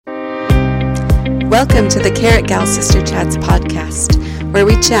Welcome to the Carrot Gal Sister Chats podcast, where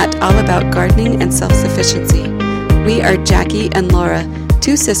we chat all about gardening and self-sufficiency. We are Jackie and Laura,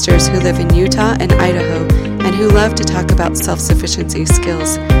 two sisters who live in Utah and Idaho, and who love to talk about self-sufficiency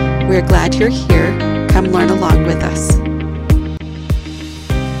skills. We're glad you're here. Come learn along with us.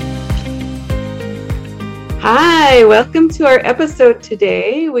 Hi, welcome to our episode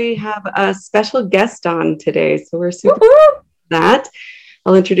today. We have a special guest on today, so we're super excited about that.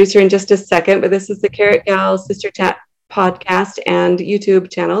 I'll introduce her in just a second, but this is the Carrot Gal Sister Chat podcast and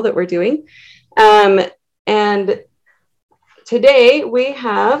YouTube channel that we're doing. And today we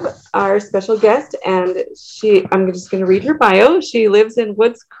have our special guest, and I'm just going to read her bio. She lives in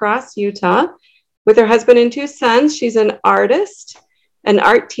Woods Cross, Utah, with her husband and two sons. She's an artist, an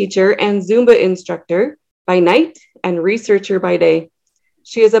art teacher, and Zumba instructor by night and researcher by day.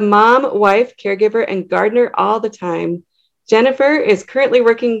 She is a mom, wife, caregiver, and gardener all the time. Jennifer is currently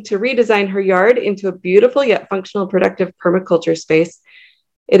working to redesign her yard into a beautiful yet functional, productive permaculture space.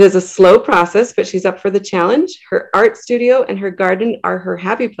 It is a slow process, but she's up for the challenge. Her art studio and her garden are her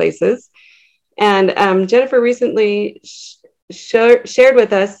happy places. And Jennifer recently shared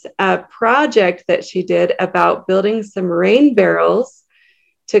with us a project that she did about building some rain barrels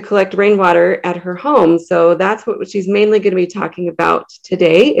to collect rainwater at her home. So that's what she's mainly going to be talking about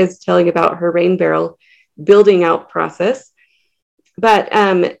today, is telling about her rain barrel building out process. But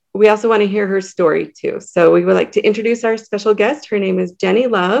we also want to hear her story too. So we would like to introduce our special guest. Her name is Jenny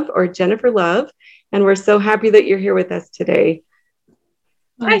Love, or Jennifer Love, and we're so happy that you're here with us today.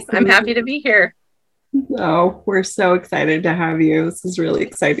 Hi, I'm happy to be here. Oh, we're so excited to have you. This is really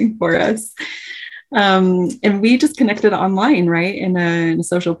exciting for us. And we just connected online, right, in a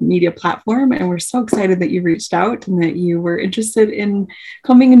social media platform. And we're so excited that you reached out and that you were interested in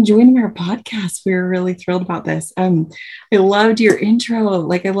coming and joining our podcast. We're really thrilled about this. I loved your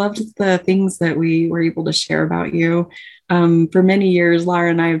intro. I loved the things that we were able to share about you. For many years, Laura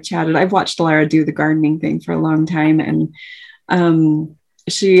and I have chatted. I've watched Laura do the gardening thing for a long time. And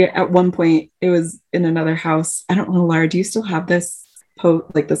she, at one point, it was in another house. I don't know, Laura, do you still have this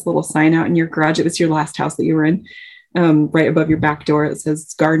this little sign out in your garage? It was your last house that you were in, right above your back door. It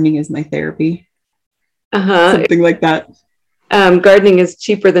says, "Gardening is my therapy." Something like that. Gardening is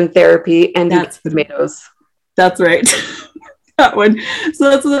cheaper than therapy, and that's tomatoes. That's right. That one. So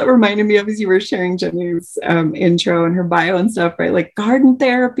that's what that reminded me of as you were sharing Jenny's intro and her bio and stuff, right? Like garden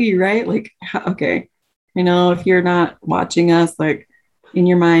therapy, right? Okay. I know if you're not watching us, in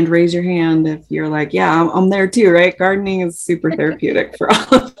your mind, raise your hand if you're like, yeah, I'm there too, right? Gardening is super therapeutic for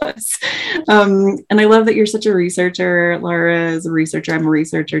all of us. And I love that you're such a researcher. Laura is a researcher. I'm a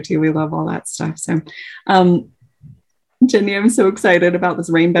researcher too. We love all that stuff. So, Jenny, I'm so excited about this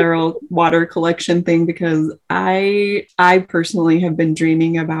rain barrel water collection thing because I personally have been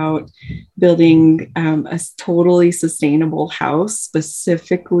dreaming about building a totally sustainable house,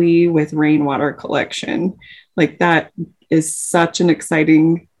 specifically with rainwater collection. That is such an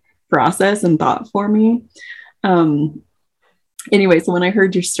exciting process and thought for me. Anyway, so when I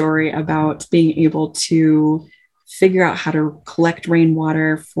heard your story about being able to figure out how to collect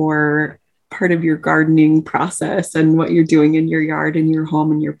rainwater for part of your gardening process and what you're doing in your yard and your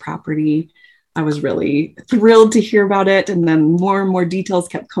home and your property, I was really thrilled to hear about it. And then more and more details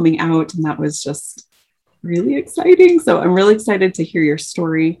kept coming out, and that was just really exciting. So I'm really excited to hear your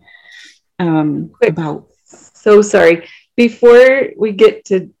story about. So sorry. Before we get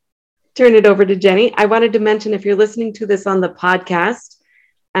to turn it over to Jenny, I wanted to mention, if you're listening to this on the podcast,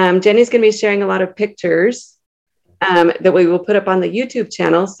 Jenny's going to be sharing a lot of pictures that we will put up on the YouTube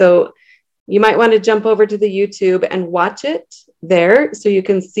channel. So you might want to jump over to the YouTube and watch it there so you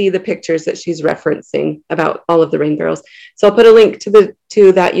can see the pictures that she's referencing about all of the rain barrels. So I'll put a link to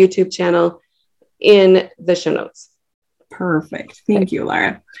that YouTube channel in the show notes. Perfect. Thank you,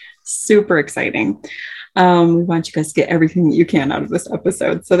 Laura. Super exciting. We want you guys to get everything that you can out of this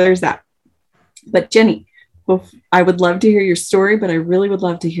episode. So there's that. But Jenny, I would love to hear your story, but I really would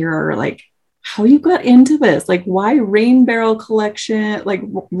love to hear how you got into this. Why rain barrel collection,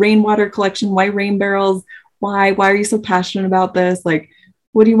 rainwater collection? Why rain barrels? Why are you so passionate about this?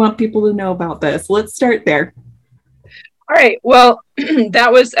 What do you want people to know about this? Let's start there. All right. Well,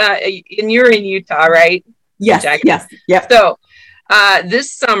 that was, and you're in Utah, right? Yes. Jackie? Yes. Yeah. So,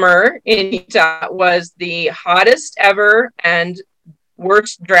 this summer in Utah was the hottest ever and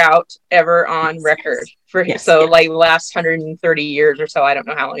worst drought ever on record the last 130 years or so. I don't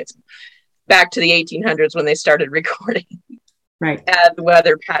know how long it's back to the 1800s when they started recording the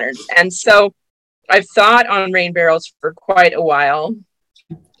weather patterns. And so I've thought on rain barrels for quite a while,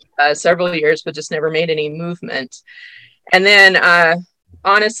 several years, but just never made any movement. And then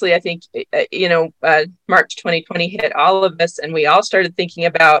honestly, I think, March 2020 hit all of us, and we all started thinking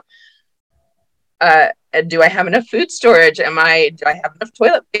about, do I have enough food storage? Do I have enough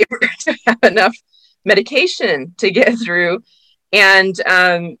toilet paper? Do I have enough medication to get through? And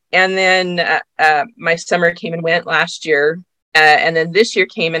then my summer came and went last year. And then this year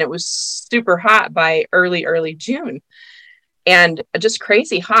came and it was super hot by early June, and just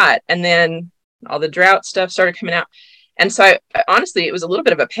crazy hot. And then all the drought stuff started coming out. And so honestly, it was a little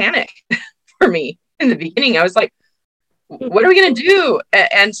bit of a panic for me in the beginning. I was like, what are we going to do?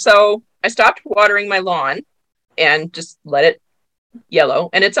 And so I stopped watering my lawn and just let it yellow.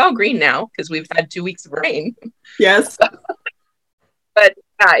 And it's all green now because we've had 2 weeks of rain. Yes. But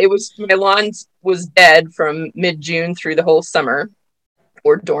my lawn was dead from mid-June through the whole summer,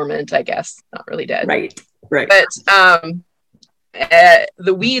 or dormant, I guess. Not really dead. Right. But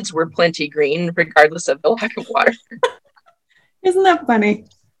the weeds were plenty green, regardless of the lack of water. Isn't that funny?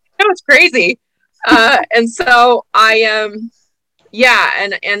 It was crazy. And so and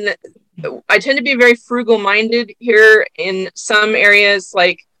I tend to be very frugal minded here in some areas,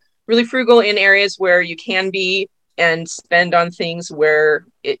 like really frugal in areas where you can be, and spend on things where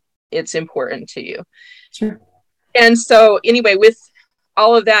it's important to you. Sure. And so anyway, with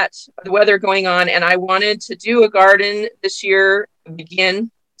all of that, the weather going on, and I wanted to do a garden this year,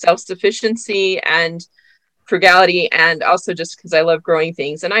 begin self-sufficiency and frugality, and also just because I love growing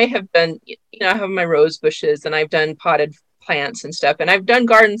things. And I have done, I have my rose bushes, and I've done potted plants and stuff, and I've done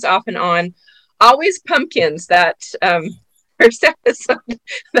gardens off and on, always pumpkins that first episode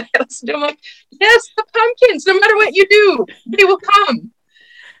that I listened to. I'm like, yes, the pumpkins, no matter what you do, they will come.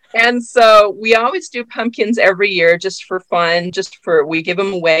 And so we always do pumpkins every year just for fun, we give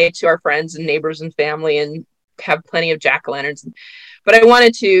them away to our friends and neighbors and family, and have plenty of jack-o'-lanterns. But I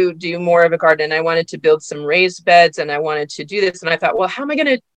wanted to do more of a garden. I wanted to build some raised beds, and I wanted to do this. And I thought, well, how am I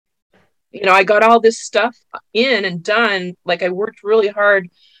going to, I got all this stuff in and done. Like, I worked really hard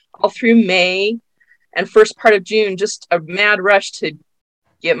all through May and first part of June, just a mad rush to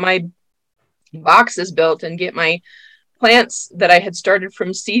get my boxes built and get my plants that I had started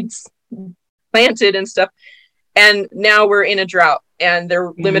from seeds planted and stuff. And now we're in a drought, and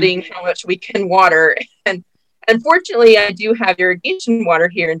they're limiting how much we can water. And unfortunately, I do have irrigation water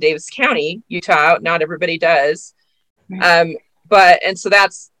here in Davis County, Utah. Not everybody does. Right. And so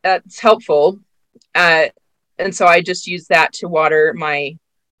that's helpful. And so I just use that to water my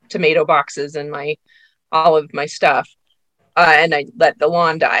tomato boxes and all of my stuff. And I let the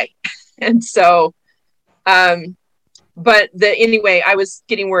lawn die. And so, anyway, I was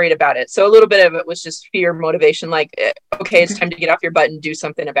getting worried about it. So a little bit of it was just fear, motivation, like, okay, it's time to get off your butt and do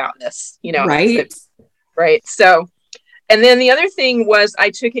something about this, Right. Right. So, and then the other thing was I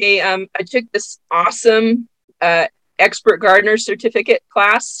took this awesome, expert gardener certificate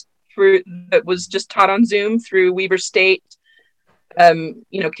class that was just taught on Zoom through Weber State,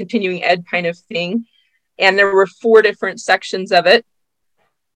 continuing ed kind of thing. And there were 4 different sections of it.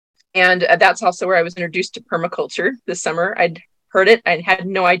 And that's also where I was introduced to permaculture this summer. I'd heard it. I had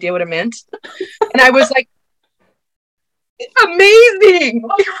no idea what it meant. And I was like, it's amazing.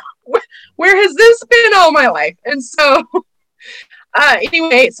 Like, where has this been all my life? And so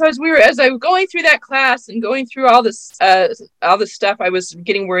anyway, so as I was going through that class and going through all this stuff, I was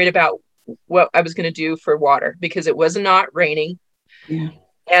getting worried about what I was going to do for water, because it was not raining. Yeah.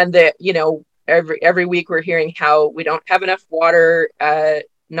 And that, every week we're hearing how we don't have enough water,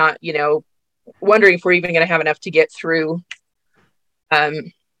 not, wondering if we're even going to have enough to get through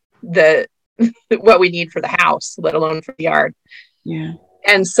what we need for the house, let alone for the yard. Yeah.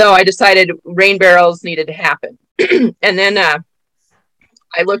 And so I decided rain barrels needed to happen. And then I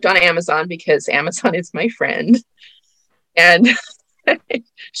looked on Amazon, because Amazon is my friend, and it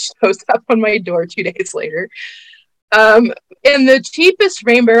shows up on my door 2 days later. And the cheapest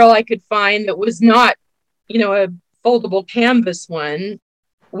rain barrel I could find that was not, a foldable canvas one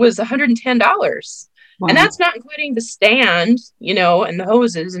was $110. Wow. And that's not including the stand, and the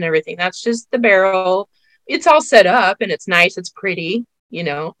hoses and everything. That's just the barrel. It's all set up and it's nice. It's pretty,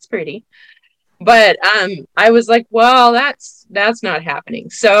 it's pretty. But I was like, well, that's not happening.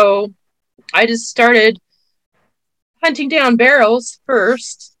 So I just started hunting down barrels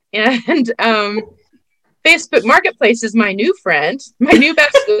first. And Facebook Marketplace is my new friend.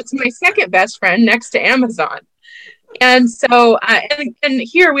 It's my second best friend next to Amazon. And so, and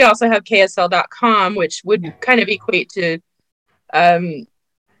here we also have KSL.com, which would kind of equate to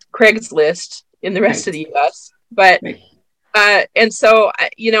Craigslist in the rest of the US. But, and so,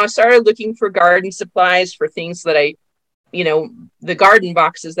 I started looking for garden supplies for things that the garden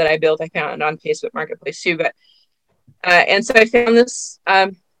boxes that I built, I found on Facebook Marketplace too. But And so I found this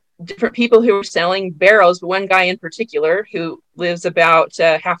different people who were selling barrels, but one guy in particular who lives about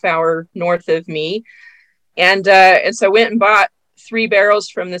a half hour north of me. And so I went and bought 3 barrels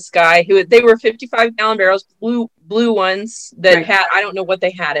from this guy who they were 55-gallon barrels, blue ones that Right. had, I don't know what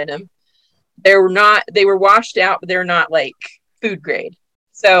they had in them. They were washed out, but they're not like food grade.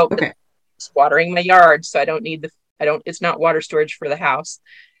 So Okay. it's watering my yard. So it's not water storage for the house.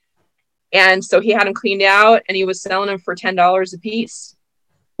 And so he had them cleaned out and he was selling them for $10 a piece.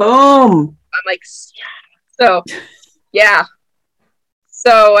 Boom. I'm like, so yeah.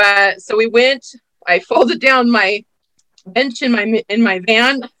 So we went, I folded down my bench in my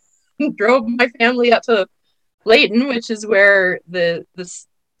van, drove my family up to Layton, which is where this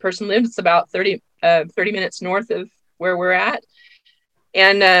person lives. It's about 30 minutes north of where we're at,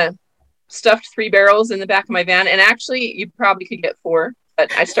 and stuffed 3 barrels in the back of my van. And actually, you probably could get 4,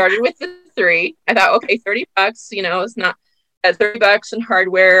 but I started with the 3. I thought, okay, $30, it's not at $30 in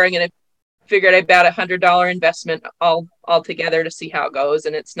hardware. I'm going to figure out about $100 investment all together to see how it goes.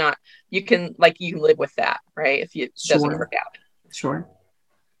 And it's not, you can live with that, right? If it doesn't work out. Sure.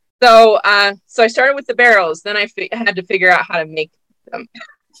 So I started with the barrels. Then I had to figure out how to make them.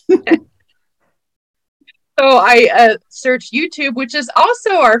 So I searched YouTube, which is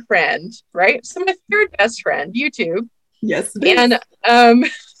also our friend, right? So my third best friend, YouTube. Yes. And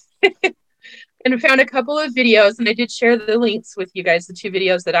and I found a couple of videos, and I did share the links with you guys, the 2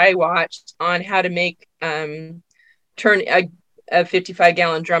 videos that I watched on how to make turn a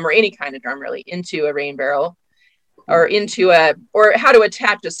 55-gallon drum, or any kind of drum really, into a rain barrel, or how to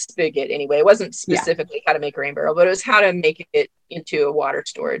attach a spigot. Anyway, it wasn't specifically how to make a rain barrel, but it was how to make it into a water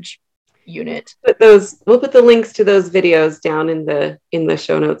storage unit. We'll put the links to those videos down in the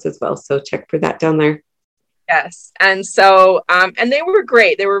show notes as well. So check for that down there. Yes. And so, and they were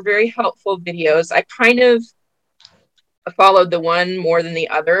great. They were very helpful videos. I kind of followed the one more than the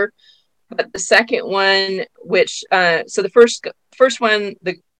other, but the second one, which, so the first one,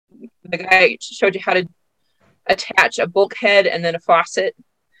 the guy showed you how to attach a bulkhead and then a faucet.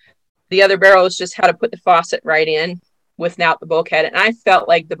 The other barrel is just how to put the faucet right in without the bulkhead. And I felt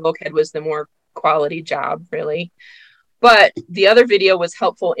like the bulkhead was the more quality job, really. But the other video was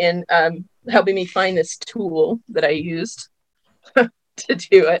helpful in helping me find this tool that I used to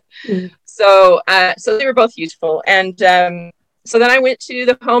do it. Mm. So they were both useful. And so then I went to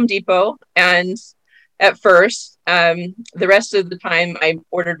the Home Depot, and at first, the rest of the time I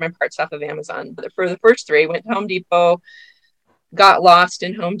ordered my parts off of Amazon. But for the first 3, went to Home Depot, got lost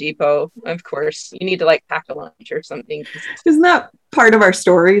in Home Depot. Of course, you need to pack a lunch or something. Isn't that part of our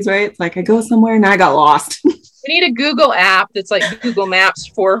stories, right? It's like I go somewhere and I got lost. We need a Google app that's like Google Maps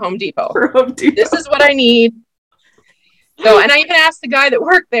for Home Depot. For Home Depot. This is what I need. So, and I even asked the guy that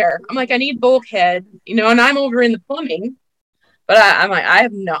worked there. I'm like, I need bulkhead, and I'm over in the plumbing, but I'm like, I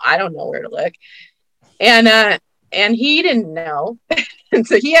don't know where to look. And he didn't know. And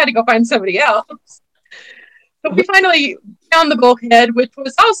so he had to go find somebody else. So we finally found the bulkhead, which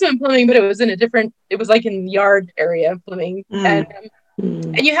was also in plumbing, but it was it was like in yard area plumbing. Mm.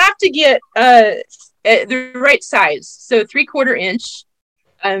 And you have to get the right size. So 3/4 inch.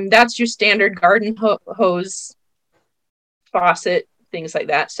 That's your standard garden hose, faucet, things like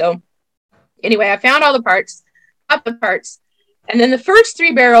that. So anyway, I found all the parts, got the parts. And then the first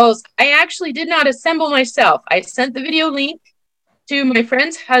 3 barrels, I actually did not assemble myself. I sent the video link to my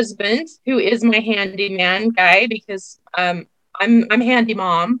friend's husband, who is my handyman guy, because I'm handy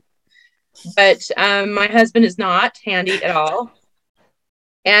mom, but my husband is not handy at all.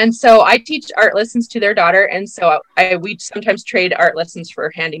 And so I teach art lessons to their daughter, and so we sometimes trade art lessons for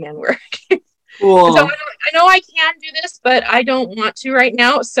handyman work. Cool. So I know I can do this, but I don't want to right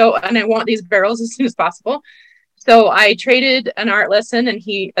now. So, and I want these barrels as soon as possible. So I traded an art lesson, and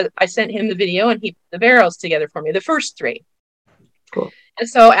I sent him the video, and he put the barrels together for me, the first 3. Cool. And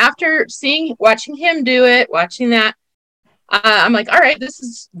so after watching him do it, watching that, I'm like, all right, this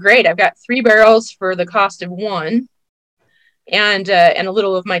is great. I've got 3 barrels for the cost of 1, and a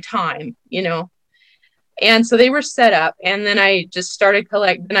little of my time, And so they were set up, and then I just started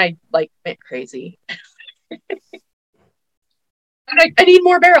collecting, and I went crazy. And I need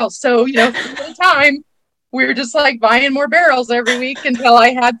more barrels. So, for the time, we were just buying more barrels every week until I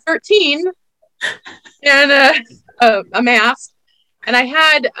had 13 and amassed. And I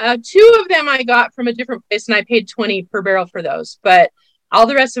had 2 of them I got from a different place, and I paid $20 per barrel for those. But all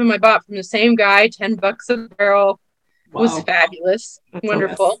the rest of them I bought from the same guy, $10 a barrel. Wow. Was fabulous. That's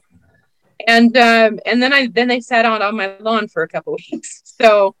wonderful. And then they sat out on my lawn for a couple of weeks.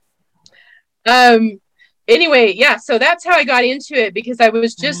 So anyway, yeah, so that's how I got into it, because I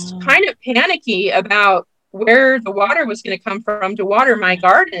was just kind of panicky about where the water was going to come from to water my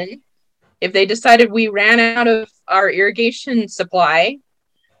garden if they decided we ran out of our irrigation supply.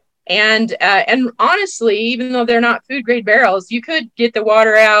 And honestly, even though they're not food grade barrels, you could get the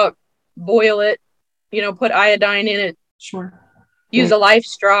water out, boil it, put iodine in it. Sure. Use a life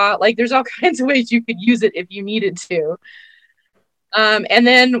straw. Like, there's all kinds of ways you could use it if you needed to. And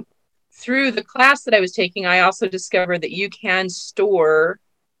then through the class that I was taking, I also discovered that you can store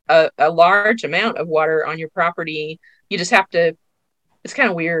a large amount of water on your property. You just have to, it's kind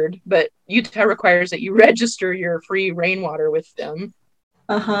of weird, but Utah requires that you register your free rainwater with them.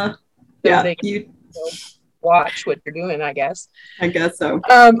 Uh-huh. So yeah. they can watch what you're doing, I guess. I guess so.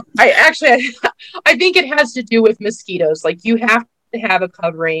 I think it has to do with mosquitoes. Like, you have to have a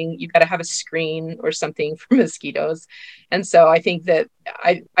covering, you've got to have a screen or something for mosquitoes. And so I think that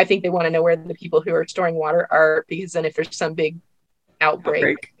I think they want to know where the people who are storing water are, because then if there's some big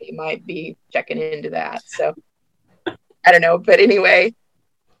outbreak. They might be checking into that. So I don't know. But anyway,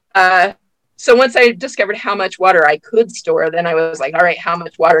 so once I discovered how much water I could store, then I was like, all right, how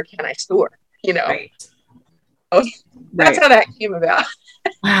much water can I store? Right. So that's how that came about.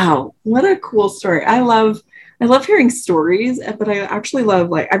 Wow. What a cool story. I love hearing stories, but I actually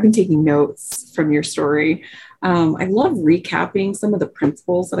love, I've been taking notes from your story. I love recapping some of the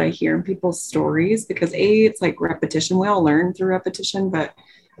principles that I hear in people's stories, because it's like repetition. We all learn through repetition, but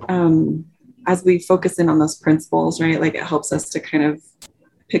as we focus in on those principles, right, like, it helps us to kind of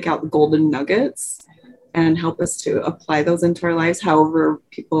pick out the golden nuggets and help us to apply those into our lives, however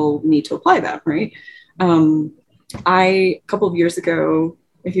people need to apply that, right? A couple of years ago,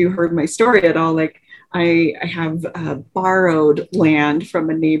 if you heard my story at all, I have borrowed land from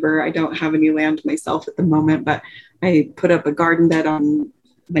a neighbor. I don't have any land myself at the moment, but I put up a garden bed on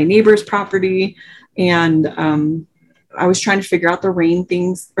my neighbor's property, and I was trying to figure out the rain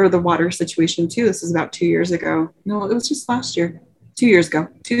things, or the water situation too. This was about 2 years ago. No, it was just last year. 2 years ago.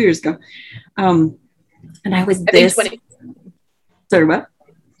 And I was Sorry, what?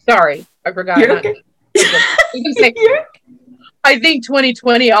 Sorry, I forgot. You're okay. I think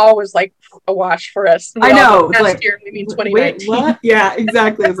 2020 always like a wash for us. I know. Last year, we mean 2019. Wait, what? Yeah,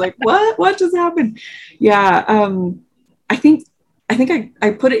 exactly. I was like, what just happened? Yeah. I think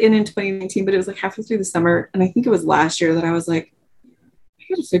I put it in 2019, but it was like halfway through the summer. And I think it was last year that I was like, I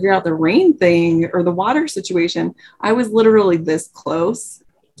got to figure out the rain thing or the water situation. I was literally this close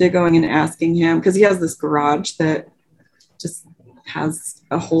to going and asking him, because he has this garage that just has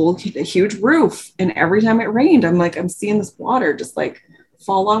a huge roof. And every time it rained, I'm seeing this water just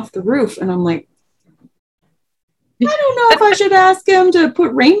fall off the roof. And I'm like, I don't know if I should ask him to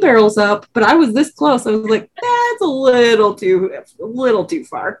put rain barrels up, but I was this close. I was like, that's a little too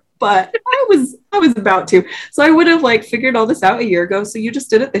far, but I was about to. So I would have figured all this out a year ago. So you just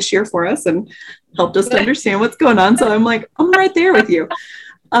did it this year for us and helped us to understand what's going on. So I'm like, I'm right there with you.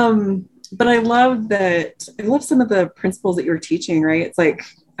 But I love some of the principles that you're teaching, right? It's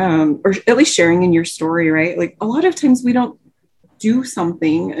or at least sharing in your story, right? A lot of times we don't do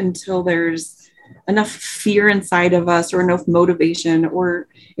something until there's enough fear inside of us, or enough motivation, or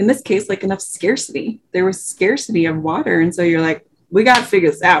in this case, enough scarcity. There was scarcity of water. And so you're like, we got to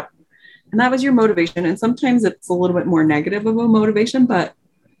figure this out. And that was your motivation. And sometimes it's a little bit more negative of a motivation, but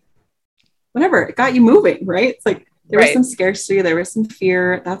whatever, it got you moving, right? It's there was some scarcity, there was some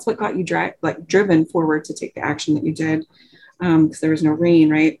fear. That's what got you driven forward to take the action that you did, because there was no rain,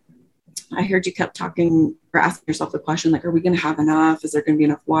 right? I heard you kept talking or asking yourself the question, are we going to have enough? Is there going to be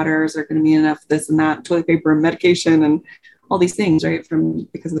enough water? Is there going to be enough this and that, toilet paper and medication and all these things, right?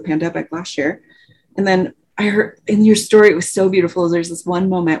 Because of the pandemic last year. And then I heard in your story, it was so beautiful. There's this one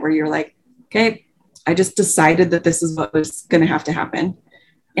moment where you're like, okay, I just decided that this is what was going to have to happen.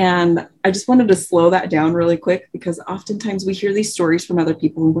 And I just wanted to slow that down really quick, because oftentimes we hear these stories from other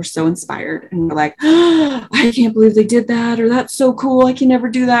people and we're so inspired and we're like, oh, I can't believe they did that, or that's so cool, I can never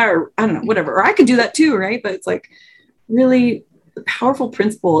do that, or I don't know, whatever, or I could do that too, right? But it's really the powerful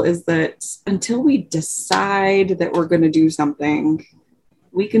principle is that until we decide that we're going to do something,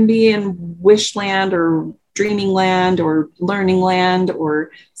 we can be in wish land or dreaming land or learning land or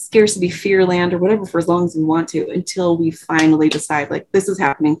scarcity fear land or whatever for as long as we want to, until we finally decide this is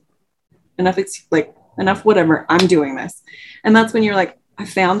happening. Enough, it's enough, whatever, I'm doing this. And that's when you're like, I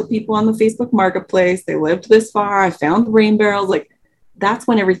found the people on the Facebook marketplace, they lived this far, I found the rain barrels. That's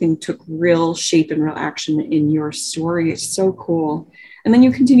when everything took real shape and real action in your story. It's so cool. And then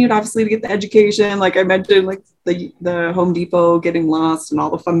you continued obviously to get the education, like I mentioned, the Home Depot getting lost and all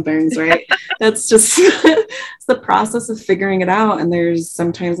the fun things, right? That's just it's the process of figuring it out. And there's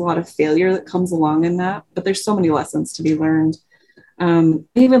sometimes a lot of failure that comes along in that, but there's so many lessons to be learned. I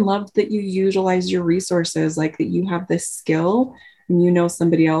even loved that you utilize your resources, like that you have this skill and you know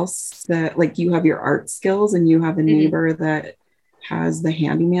somebody else that like you have your art skills and you have a neighbor that has the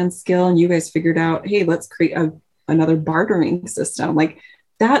handyman skill and you guys figured out, hey, let's create another bartering system. Like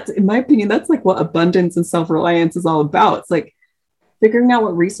that, in my opinion, that's like what abundance and self-reliance is all about. It's like figuring out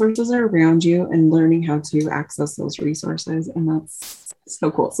what resources are around you and learning how to access those resources. And that's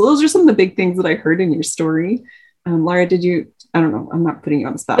so cool. So those are some of the big things that I heard in your story. Laura, did you, I don't know, I'm not putting you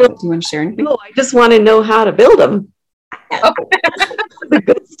on the spot, but do you want to share anything? No, I just want to know how to build them. Oh, the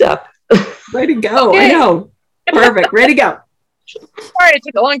good stuff. Ready to go. Okay. I know. Perfect. Ready to go. Sorry, it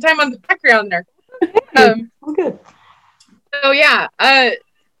took a long time on the background there. Oh, good. So yeah,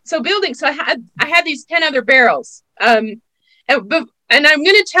 so building. So I had these 10 other barrels. And I'm going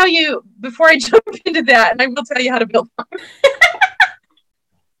to tell you before I jump into that, and I will tell you how to build them.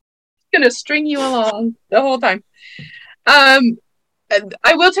 Going to string you along the whole time. I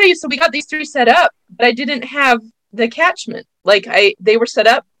will tell you. So we got these 3 set up, but I didn't have the catchment. Like they were set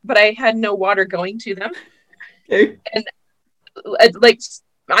up, but I had no water going to them. Okay. And like,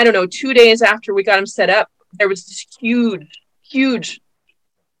 I don't know, 2 days after we got them set up, there was this huge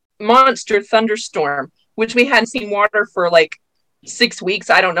monster thunderstorm, which we hadn't seen water for like 6 weeks.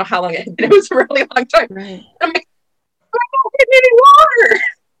 I don't know how long it was a really long time. Right. I'm like, I don't get any water.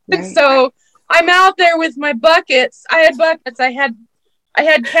 Right. And so I'm out there with my buckets. I had buckets. I had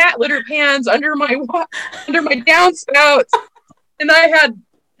cat litter pans under my downspouts, and I had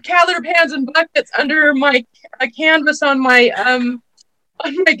cat litter pans and buckets under my canvas on my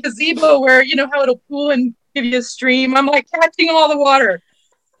gazebo, where you know how it'll pool and give you a stream. I'm like catching all the water,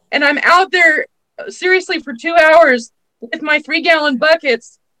 and I'm out there seriously for 2 hours with my 3-gallon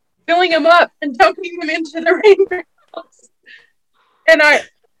buckets, filling them up and dumping them into the rain barrels. And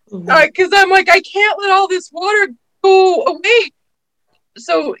because I'm like, I can't let all this water go away.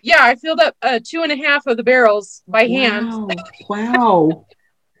 So yeah, I filled up 2.5 of the barrels by hand. Wow.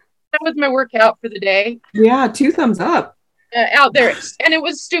 That was my workout for the day. Yeah, 2 thumbs up. Out there, and it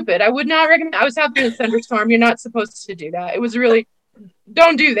was stupid. I would not recommend. I was out there in a thunderstorm. You're not supposed to do that. It was really,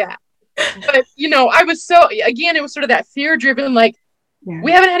 don't do that. But you know, I was it was sort of that fear-driven, like,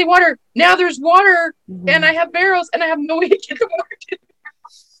 we haven't had any water. Now there's water, and I have barrels, and I have no way to get the water to the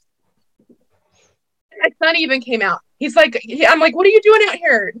barrels. My son even came out. He's like, I'm like, what are you doing out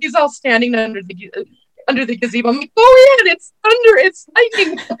here? He's all standing under the gazebo. I'm like, go in. It's thunder. It's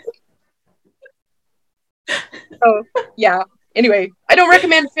lightning. So yeah. Anyway, I don't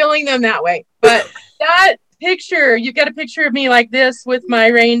recommend filling them that way. But that picture, you get a picture of me like this with my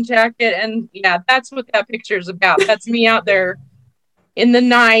rain jacket, and yeah, that's what that picture is about. That's me out there in the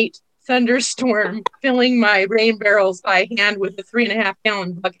night thunderstorm, filling my rain barrels by hand with a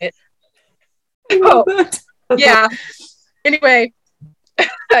 3.5-gallon bucket. Oh, yeah. Anyway,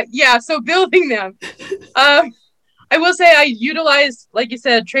 yeah. So building them, I will say I utilized, like you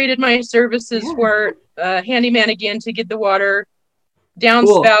said, traded my services for handyman again to get the water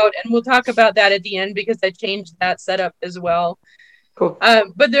downspout, and we'll talk about that at the end because I changed that setup as well. Cool.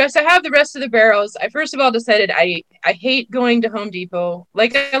 But I have the rest of the barrels. I first of all decided I hate going to Home Depot.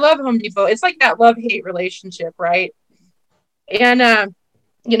 Like, I love Home Depot. It's like that love-hate relationship, right? And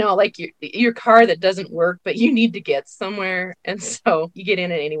you know, like your car that doesn't work, but you need to get somewhere, and so you get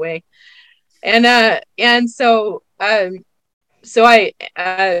in it anyway. And so I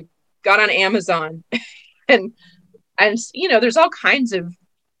got on Amazon, and you know, there's all kinds of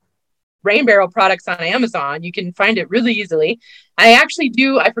rain barrel products on Amazon. You can find it really easily. I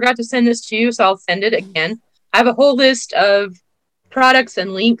forgot to send this to you, so I'll send it again. I have a whole list of products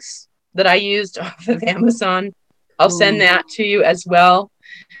and links that I used off of Amazon. I'll send that to you as well.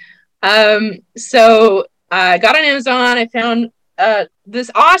 So I got on Amazon. I found this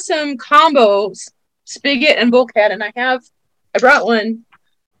awesome combo spigot and bulkhead, and I brought one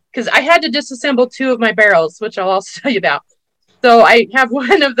because I had to disassemble 2 of my barrels, which I'll also tell you about. So I have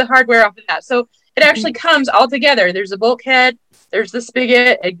one of the hardware off of that. So it actually comes all together. There's a bulkhead, there's the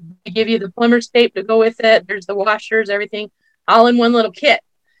spigot, they give you the plumber's tape to go with it, there's the washers, everything, all in one little kit.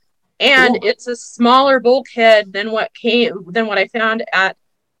 And it's a smaller bulkhead than what I found at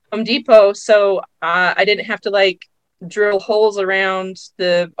Home Depot. So I didn't have to like drill holes around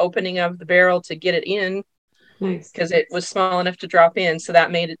the opening of the barrel to get it in. Nice. Because it was small enough to drop in. So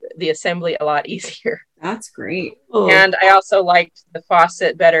that made the assembly a lot easier. That's great. And I also liked the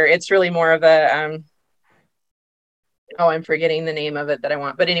faucet better. It's really more of a, I'm forgetting the name of it that I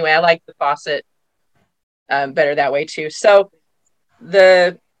want. But anyway, I like the faucet better that way too. So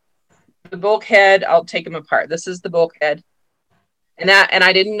the bulkhead, I'll take them apart. This is the bulkhead. And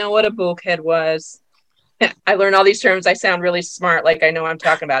I didn't know what a bulkhead was I learn all these terms. I sound really smart, like I know what I'm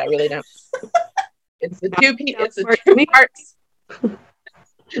talking about. I really don't. It's the two parts.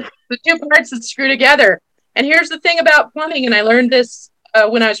 The two parts that screw together. And here's the thing about plumbing, and I learned this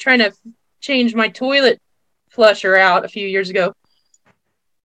when I was trying to change my toilet flusher out a few years ago.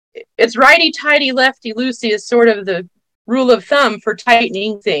 It's righty-tighty, lefty-loosey is sort of the rule of thumb for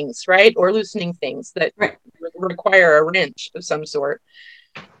tightening things, right? Or loosening things that require a wrench of some sort.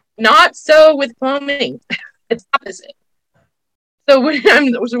 Not so with plumbing. It's opposite. So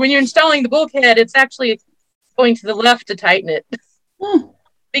when you're installing the bulkhead, it's actually going to the left to tighten it.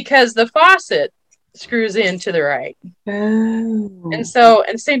 Because the faucet screws in to the right. Oh.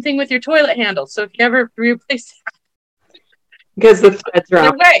 And same thing with your toilet handle. So if you ever replace because the threads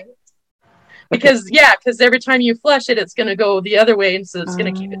are away. Because every time you flush it, it's going to go the other way, and so it's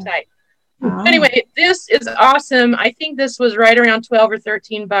going to keep it tight. Anyway, this is awesome. I think this was right around $12 or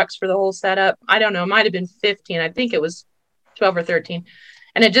 $13 for the whole setup. I don't know. It might have been 15. I think it was 12 or 13.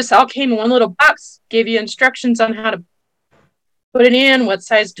 And it just all came in one little box, gave you instructions on how to put it in, what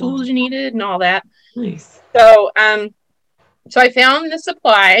size tools you needed, and all that. Nice. So I found the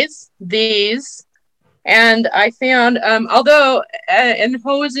supplies, these, and I found, and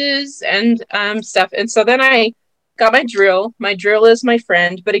hoses and stuff. And so then I got my drill. My drill is my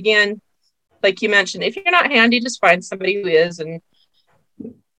friend. But again, like you mentioned, if you're not handy, just find somebody who is and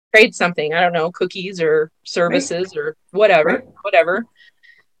trade something. I don't know, cookies or services or whatever.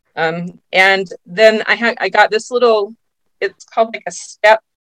 And then I got this little, it's called like a step,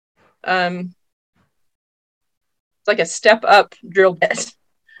 it's like a step up drill bit.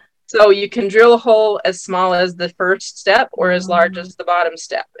 So you can drill a hole as small as the first step or as large as the bottom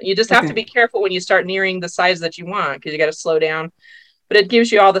step. You just have to be careful when you start nearing the size that you want, because you got to slow down. But it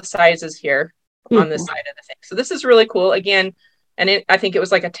gives you all the sizes here on this side of the thing. So this is really cool. Again, and I think it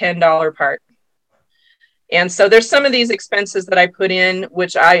was like a $10 part. And so there's some of these expenses that I put in,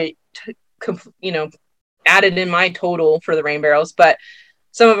 which I, added in my total for the rain barrels, but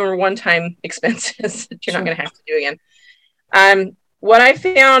some of them are one-time expenses that you're not going to have to do again. What I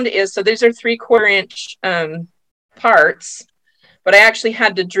found is, so these are 3/4 inch parts, but I actually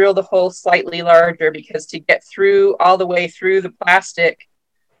had to drill the hole slightly larger because to get through all the way through the plastic,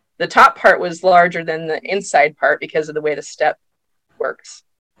 the top part was larger than the inside part because of the way the step works.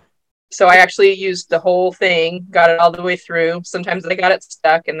 So I actually used the whole thing, got it all the way through. Sometimes I got it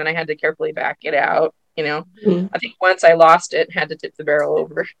stuck and then I had to carefully back it out. I think once I lost it, had to tip the barrel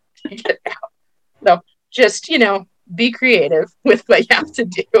over to get it out. So just, be creative with what you have to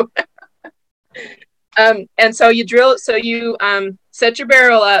do. And so you drill, so you set your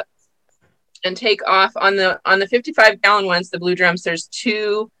barrel up and take off on the 55-gallon ones, the blue drums. There's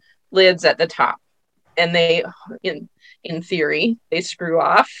 2 lids at the top, and they, in theory, they screw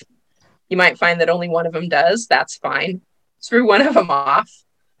off. You might find that only one of them does. That's fine. Screw one of them off,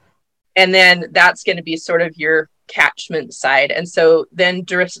 and then that's going to be sort of your catchment side. And so then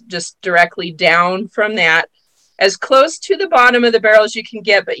just directly down from that, as close to the bottom of the barrel as you can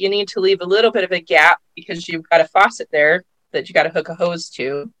get, but you need to leave a little bit of a gap because you've got a faucet there that you got to hook a hose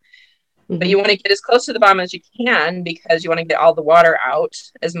to. But you want to get as close to the bottom as you can because you want to get all the water out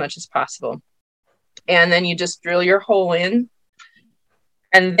as much as possible. And then you just drill your hole in,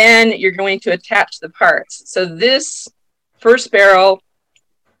 and then you're going to attach the parts. So this first barrel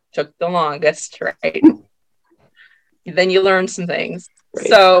took the longest, right? Then you learn some things.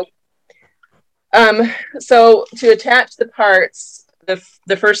 Right. So to attach the parts,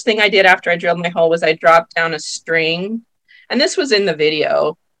 the first thing I did after I drilled my hole was I dropped down a string, and this was in the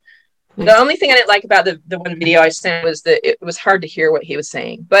video. The only thing I didn't like about the one video I sent was that it was hard to hear what he was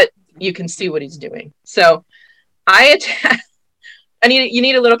saying, but you can see what he's doing. So you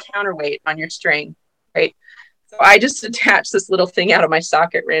need a little counterweight on your string, right? So I just attached this little thing out of my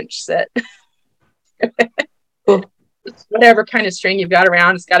socket wrench set. Cool. Whatever kind of string you've got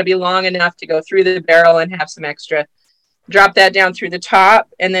around, it's got to be long enough to go through the barrel and have some extra. Drop that down through the top,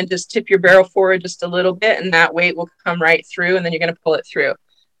 and then just tip your barrel forward just a little bit, and that weight will come right through, and then you're going to pull it through.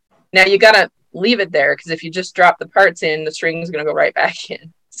 Now you got to leave it there, because if you just drop the parts in, the string is going to go right back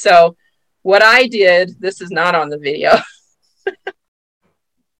in. So what I did, this is not on the video.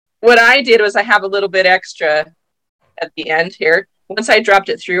 What I did was I have a little bit extra at the end here. Once I dropped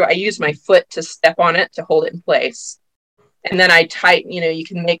it through, I used my foot to step on it to hold it in place. And then I tighten, you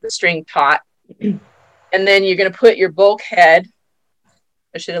can make the string taut. And then you're going to put your bulkhead.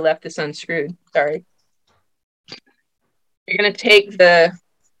 I should have left this unscrewed. Sorry. You're going to take the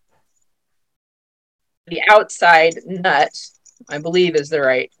outside nut, I believe is the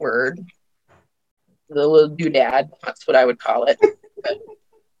right word. The little doodad, that's what I would call it.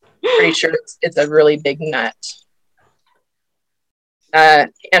 Pretty sure it's a really big nut.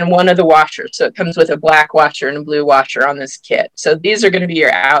 And one of the washers. So it comes with a black washer and a blue washer on this kit. So these are going to be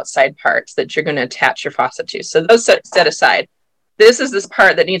your outside parts that you're going to attach your faucet to. So those set aside. This is this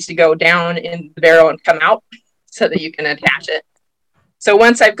part that needs to go down in the barrel and come out so that you can attach it. So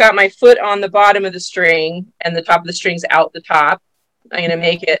once I've got my foot on the bottom of the string and the top of the string's out the top, I'm going to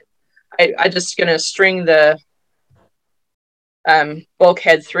make it, I'm just going to string the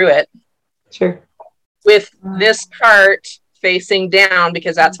bulkhead through it. Sure. With this part facing down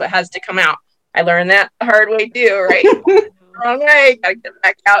because that's what has to come out. I learned that the hard way too, right? Wrong way. Gotta get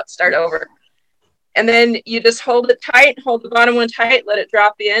back out, start over. And then you just hold it tight, hold the bottom one tight, let it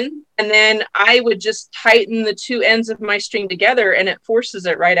drop in. And then I would just tighten the two ends of my string together and it forces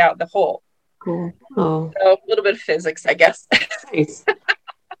it right out the hole. Cool. Oh. So a little bit of physics, I guess. Nice.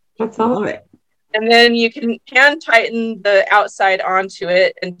 That's all of it. And then you can hand tighten the outside onto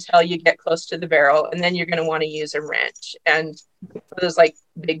it until you get close to the barrel. And then you're going to want to use a wrench. And those like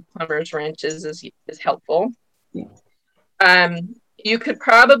big plumber's wrenches is helpful. Yeah. You could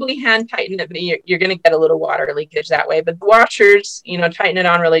probably hand tighten it, but you're going to get a little water leakage that way. But the washers, tighten it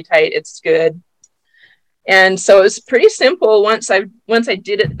on really tight. It's good. And so it was pretty simple once I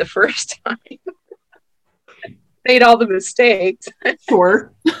did it the first time. Made all the mistakes.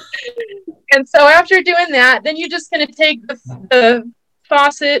 Sure. And so after doing that, then you're just going to take the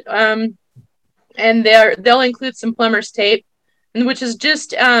faucet, and they'll include some plumber's tape, which is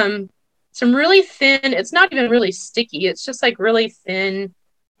just some really thin. It's not even really sticky. It's just like really thin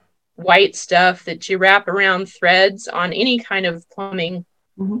white stuff that you wrap around threads on any kind of plumbing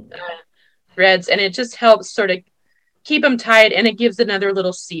threads, and it just helps sort of keep them tight, and it gives another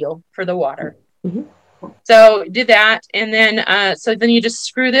little seal for the water. Mm-hmm. So did that, and then so then you just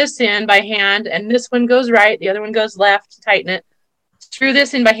screw this in by hand, and this one goes right, the other one goes left, tighten it, screw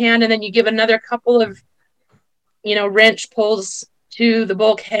this in by hand, and then you give another couple of wrench pulls to the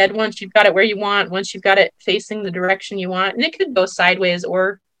bulkhead once you've got it where you want, once you've got it facing the direction you want, and it could go sideways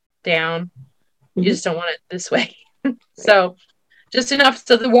or down. You just don't want it this way. So just enough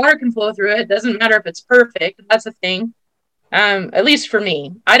so the water can flow through it. Doesn't matter if it's perfect. That's a thing. At least for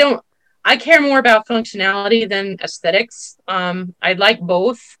me. I care more about functionality than aesthetics. I like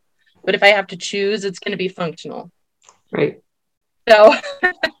both, but if I have to choose, it's going to be functional. Right.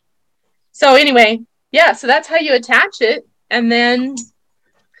 So anyway, yeah, so that's how you attach it, and then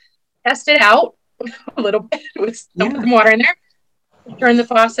test it out a little bit with some water in there. Turn the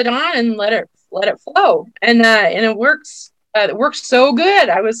faucet on and let it flow, and it works. It works so good.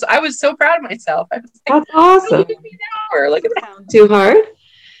 I was so proud of myself. I was like, that's awesome. Look at that. Too hard?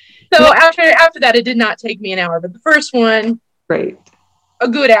 So after that, it did not take me an hour, but the first one, right, a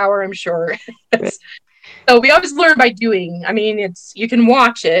good hour, I'm sure. Right. So we always learn by doing. I mean, you can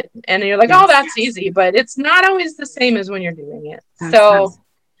watch it and you're like, oh, that's easy, but it's not always the same as when you're doing it. So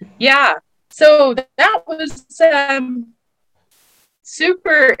that was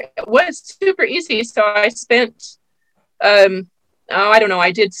super easy. So I spent, I don't know,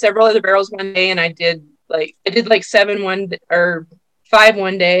 I did several other barrels one day, and I did like 5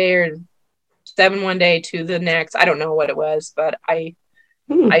 one day or 7 one day to the next. I don't know what it was, but I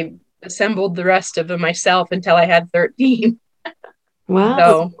assembled the rest of them myself until I had 13. Wow.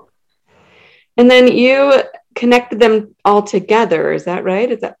 So, and then you connected them all together. Is that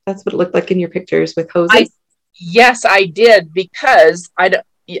right? That's what it looked like in your pictures with hoses? Yes, I did, because I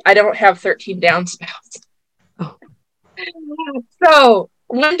don't have 13 downspouts. Oh. So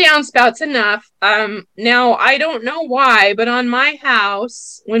one downspout's enough. Now I don't know why, but on my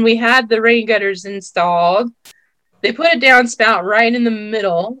house, when we had the rain gutters installed, they put a downspout right in the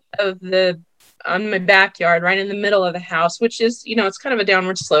middle on my backyard, right in the middle of the house, which is, it's kind of a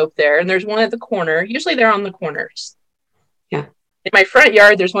downward slope there. And there's one at the corner. Usually they're on the corners. Yeah. In my front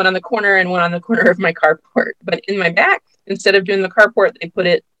yard, there's one on the corner and one on the corner of my carport. But in my back, instead of doing the carport, they put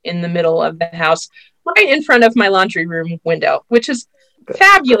it in the middle of the house, right in front of my laundry room window, which is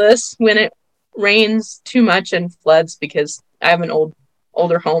fabulous when it rains too much and floods, because I have an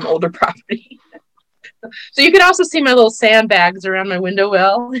older home, older property. So you can also see my little sandbags around my window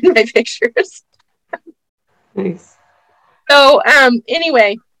well in my pictures. Nice. So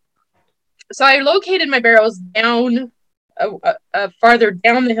anyway, so I located my barrels down farther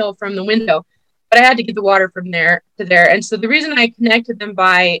down the hill from the window, but I had to get the water from there to there. And so the reason I connected them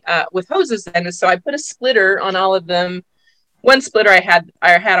with hoses then is so I put a splitter on all of them. One splitter I had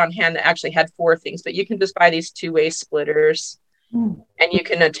on hand that actually had 4 things, but you can just buy these 2-way splitters. And you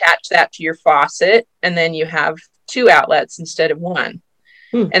can attach that to your faucet, and then you have 2 outlets instead of 1.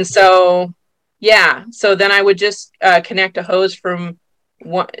 And so then I would just connect a hose from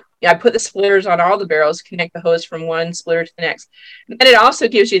one. I put the splitters on all the barrels, connect the hose from one splitter to the next. And then it also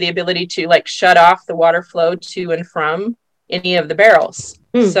gives you the ability to like shut off the water flow to and from any of the barrels.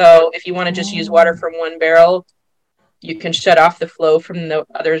 So if you want to just use water from one barrel, you can shut off the flow from the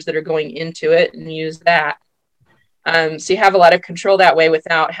others that are going into it and use that. So you have a lot of control that way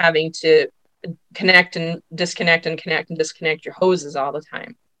without having to connect and disconnect and connect and disconnect your hoses all the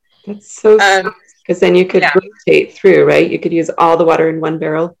time. That's so smart, because then you could rotate through, right? You could use all the water in one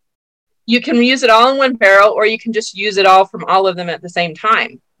barrel. You can use it all in one barrel, or you can just use it all from all of them at the same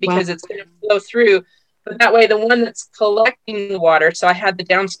time, because it's going to flow through. But that way, the one that's collecting the water, so I had the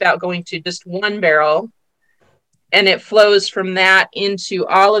downspout going to just one barrel, and it flows from that into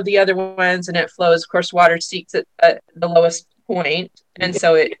all of the other ones, and it flows. Of course, water seeks at the lowest point, and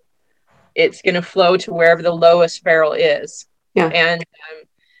so it's going to flow to wherever the lowest barrel is. Yeah.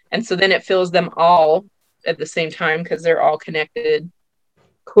 And so then it fills them all at the same time because they're all connected.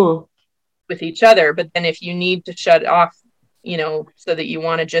 Cool. With each other. But then if you need to shut off, you know, so that you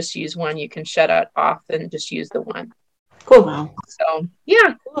want to just use one, you can shut it off and just use the one. Cool. Wow. So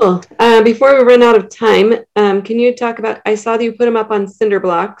yeah. Cool. Before we run out of time, can you talk about, I saw that you put them up on cinder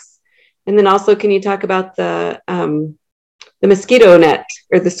blocks, and then also can you talk about the mosquito net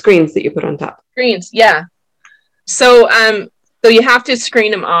or the screens that you put on top? Screens, yeah. So you have to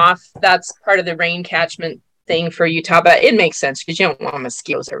screen them off. That's part of the rain catchment thing for Utah, but it makes sense because you don't want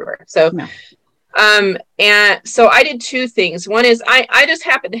mosquitoes everywhere. So, and so I did two things. One is I just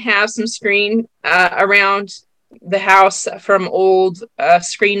happened to have some screen around the house from old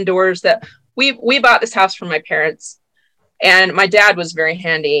screen doors that we bought this house from my parents, and my dad was very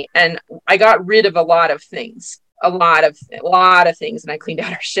handy, and I got rid of a lot of things, a lot of things, and I cleaned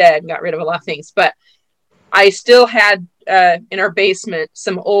out our shed and got rid of a lot of things, but I still had in our basement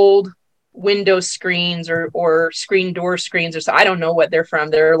some old window screens or screen door screens, or so I don't know what they're from.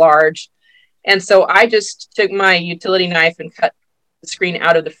 They're large. And so I just took my utility knife and cut the screen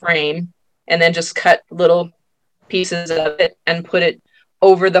out of the frame, and then just cut little pieces of it and put it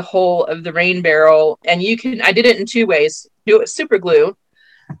over the hole of the rain barrel. And I did it in two ways. Do it with super glue,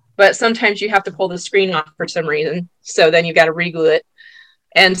 but sometimes you have to pull the screen off for some reason. So then you got to re-glue it.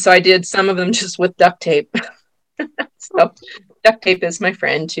 And so I did some of them just with duct tape. So duct tape is my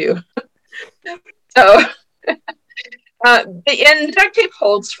friend too. So, and duct tape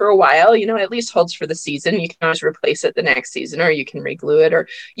holds for a while, you know, at least holds for the season. You can always replace it the next season, or you can re-glue it, or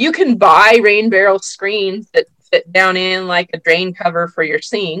you can buy rain barrel screens that fit down in like a drain cover for your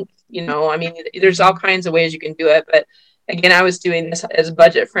sink. You know, I mean, there's all kinds of ways you can do it. But again, I was doing this as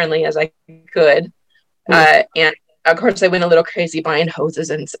budget friendly as I could. And of course, I went a little crazy buying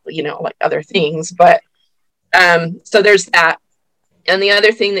hoses and, you know, like other things. But so there's that. And the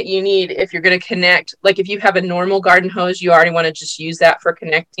other thing that you need if you're going to connect, like if you have a normal garden hose, you already want to just use that for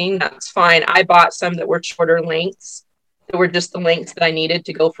connecting. That's fine. I bought some that were shorter lengths. That were just the lengths that I needed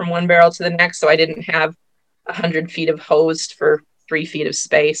to go from one barrel to the next. So I didn't have 100 feet of hose for 3 feet of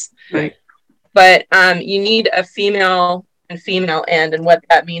space. Right. But you need a female and female end. And what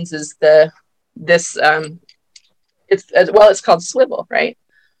that means is it's called swivel, right?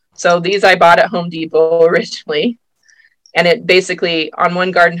 So these I bought at Home Depot originally. And it basically, on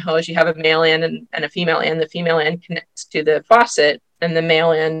one garden hose, you have a male end and a female end. The female end connects to the faucet, and the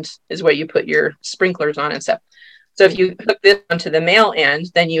male end is where you put your sprinklers on and stuff. So if you hook this onto the male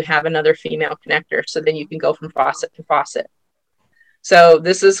end, then you have another female connector. So then you can go from faucet to faucet. So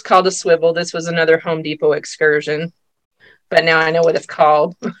this is called a swivel. This was another Home Depot excursion, but now I know what it's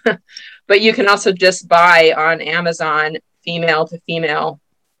called. But you can also just buy on Amazon female to female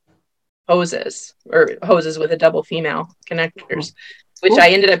hoses, or hoses with a double female connectors, which I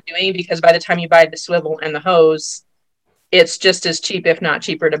ended up doing because by the time you buy the swivel and the hose, it's just as cheap, if not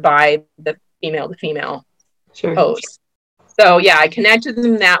cheaper, to buy the female to female hose. So yeah, I connected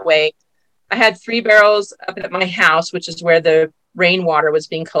them that way. I had 3 barrels up at my house, which is where the rainwater was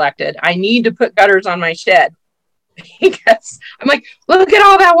being collected. I need to put gutters on my shed because I'm like, look at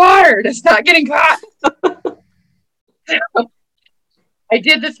all that water. It's not getting caught. I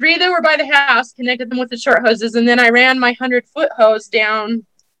did the 3 that were by the house, connected them with the short hoses, and then I ran my 100-foot hose down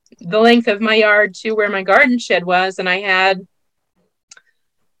the length of my yard to where my garden shed was, and I had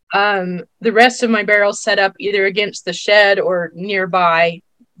the rest of my barrels set up either against the shed or nearby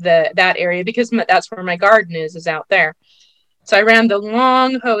that area, because that's where my garden is out there. So I ran the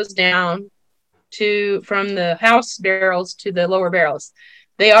long hose down from the house barrels to the lower barrels.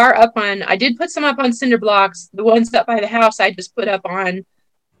 They are up on, I did put some up on cinder blocks. The ones up by the house, I just put up on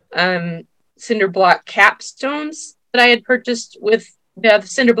cinder block capstones that I had purchased with the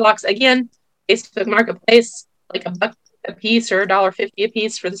cinder blocks. Again, Facebook Marketplace, like $1 a piece or $1.50 a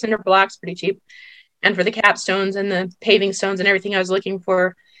piece for the cinder blocks, pretty cheap. And for the capstones and the paving stones and everything I was looking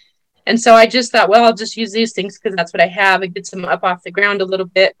for. And so I just thought, well, I'll just use these things because that's what I have. It gets them up off the ground a little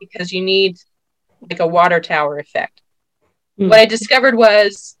bit because you need like a water tower effect. What I discovered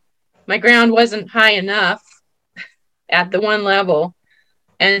was my ground wasn't high enough at the one level.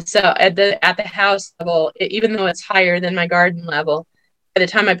 And so at the house level, even though it's higher than my garden level, by the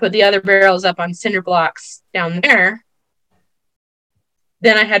time I put the other barrels up on cinder blocks down there,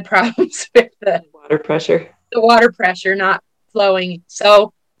 then I had problems with the water pressure not flowing.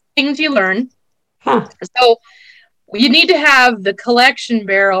 So things you learn. So you need to have the collection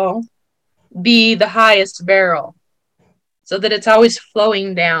barrel be the highest barrel so that it's always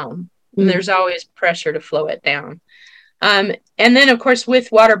flowing down. And there's always pressure to flow it down. And then, of course,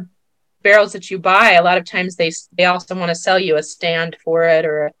 with water barrels that you buy, a lot of times they also want to sell you a stand for it,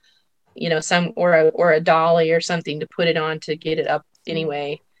 or or a dolly or something to put it on to get it up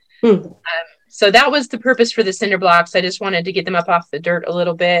anyway. So that was the purpose for the cinder blocks. I just wanted to get them up off the dirt a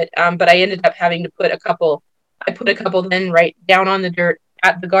little bit. But I ended up having to put a couple then right down on the dirt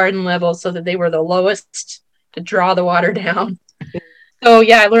at the garden level so that they were the lowest to draw the water down. So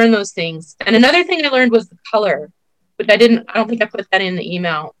yeah, I learned those things. And another thing I learned was the color, which I don't think I put that in the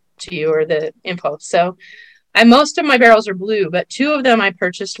email to you or the info. So most of my barrels are blue, but 2 of them I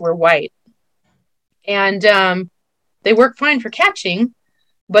purchased were white. And they work fine for catching,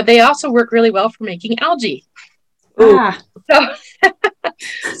 but they also work really well for making algae. So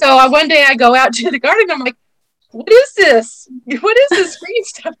one day I go out to the garden. I'm like, what is this? What is this green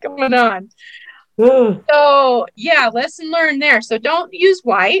stuff going on? So yeah, lesson learned there. So don't use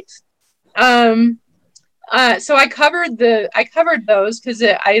white. So I covered those because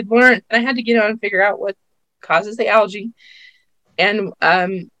I learned, and I had to get on and figure out what causes the algae. And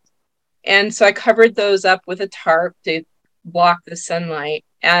so I covered those up with a tarp to block the sunlight.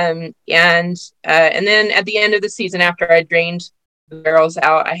 And then at the end of the season, after I drained the barrels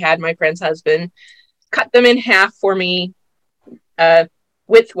out, I had my friend's husband cut them in half for me,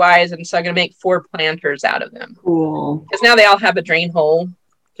 widthwise, and so I'm going to make 4 planters out of them. Cool. Because now they all have a drain hole.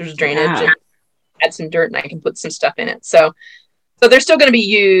 There's drainage, and add some dirt, and I can put some stuff in it. So they're still going to be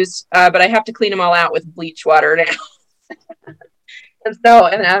used, but I have to clean them all out with bleach water now.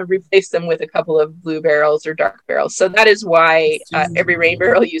 And I replace them with a couple of blue barrels or dark barrels. So that is why every rain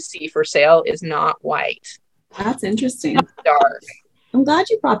barrel you see for sale is not white. That's interesting. It's dark. I'm glad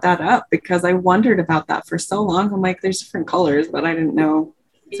you brought that up because I wondered about that for so long. I'm like, there's different colors, but I didn't know.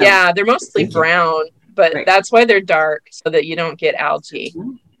 So, yeah, they're mostly brown, but that's why they're dark, so that you don't get algae.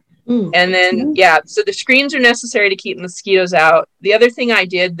 And then, so the screens are necessary to keep mosquitoes out. The other thing I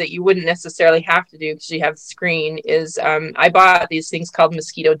did that you wouldn't necessarily have to do because you have the screen is I bought these things called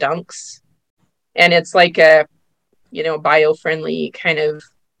mosquito dunks. And it's like a, bio-friendly kind of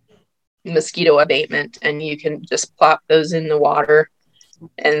mosquito abatement. And you can just plop those in the water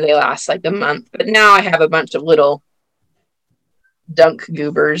and they last like a month. But now I have a bunch of little dunk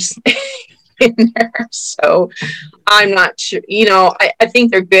goobers in there. So I'm not sure, I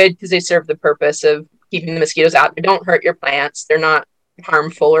think they're good because they serve the purpose of keeping the mosquitoes out. They don't hurt your plants. They're not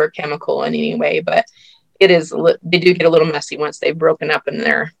harmful or chemical in any way, but they do get a little messy once they've broken up and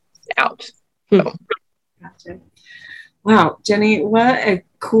they're out. So. Gotcha. Wow, Jenny, what a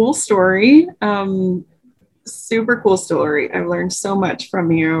cool story. Super cool story. I've learned so much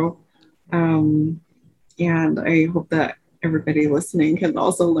from you. And I hope that everybody listening has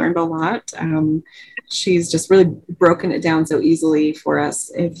also learned a lot. She's just really broken it down so easily for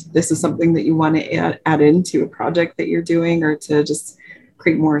us. If this is something that you want to add into a project that you're doing, or to just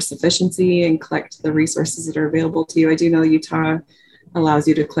create more sufficiency and collect the resources that are available to you. I do know Utah allows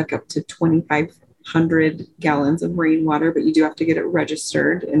you to collect up to 2,500 gallons of rainwater, but you do have to get it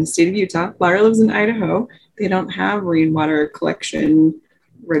registered in the state of Utah. Laura lives in Idaho. They don't have rainwater collection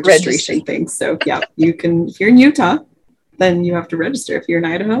registration things. So yeah, you can, if you're in Utah, then you have to register. If you're in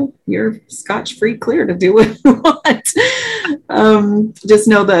Idaho, you're scotch-free clear to do what you want. Just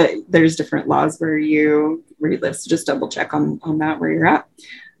know that there's different laws where you live. So just double check on that where you're at.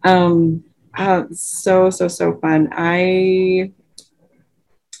 So fun. I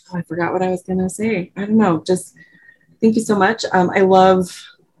forgot what I was going to say. I don't know. Just thank you so much. I love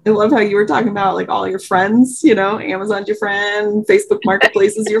how you were talking about like all your friends, Amazon's your friend, Facebook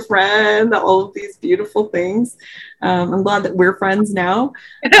Marketplace is your friend, all of these beautiful things. I'm glad that we're friends now.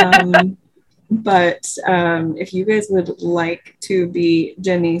 But if you guys would like to be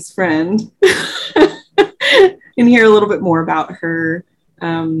Jenny's friend and hear a little bit more about her,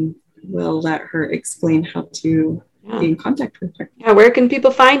 we'll let her explain how to be in contact with her. Yeah, where can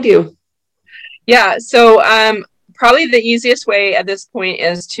people find you? Yeah, so probably the easiest way at this point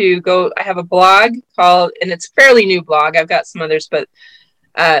is to go. I have a blog called, and it's a fairly new blog. I've got some others, but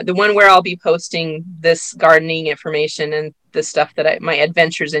the one where I'll be posting this gardening information and the stuff that my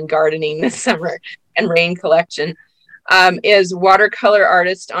adventures in gardening this summer and rain collection is Watercolor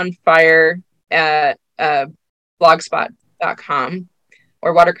Artist on Fire at blogspot.com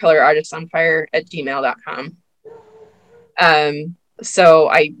or watercolorartistonfire@gmail.com. So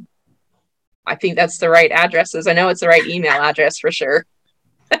I think that's the right addresses. I know it's the right email address for sure.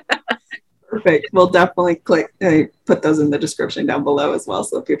 Perfect. We'll definitely put those in the description down below as well,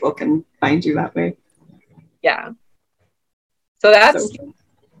 so people can find you that way. Yeah. So that's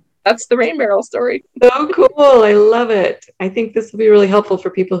the rain barrel story. So cool. I love it. I think this will be really helpful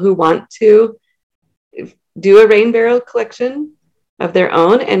for people who want to do a rain barrel collection of their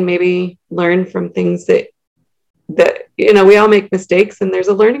own and maybe learn from things that we all make mistakes and there's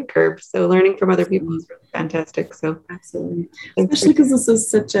a learning curve. So learning from other people is really fantastic. So absolutely. Especially because this is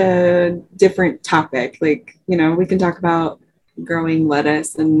such a different topic. Like, we can talk about growing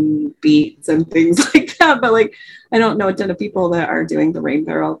lettuce and beets and things like that, but like, I don't know a ton of people that are doing the rain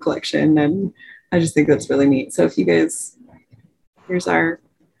barrel collection. And I just think that's really neat. So if you guys, here's the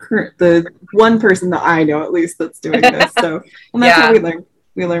one person that I know at least that's doing this. So, and that's how we learn.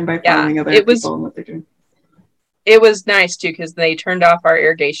 We learn by following other people and what they're doing. It was nice too, because they turned off our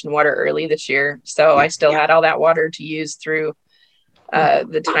irrigation water early this year. So I still had all that water to use through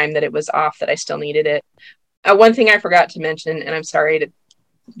the time that it was off, that I still needed it. One thing I forgot to mention, and I'm sorry to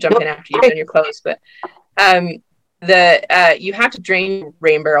jump in after you've done your clothes, but you have to drain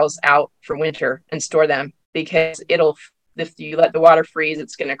rain barrels out for winter and store them, because if you let the water freeze,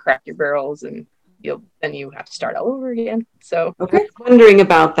 it's going to crack your barrels and then you have to start all over again. So I was wondering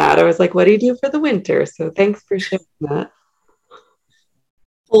about that. I was like, what do you do for the winter? So thanks for sharing that.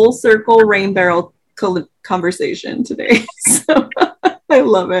 Full circle rain barrel conversation today. So I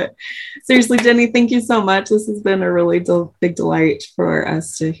love it. Seriously, Jenny, thank you so much. This has been a really big delight for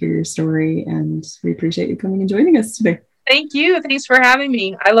us to hear your story, and we appreciate you coming and joining us today. Thank you. Thanks for having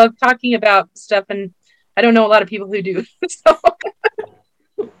me. I love talking about stuff, and I don't know a lot of people who do. So.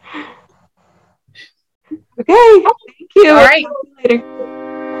 Okay, thank you. All right. Later.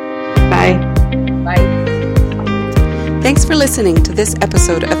 Bye. Bye. Thanks for listening to this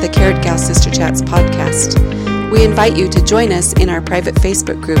episode of the Carrot Gal Sister Chats podcast. We invite you to join us in our private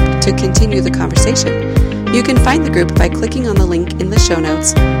Facebook group to continue the conversation. You can find the group by clicking on the link in the show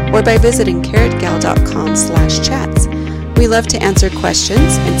notes or by visiting carrotgal.com/chats. We love to answer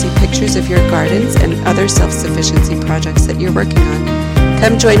questions and see pictures of your gardens and other self-sufficiency projects that you're working on.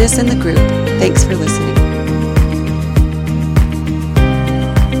 Come join us in the group. Thanks for listening.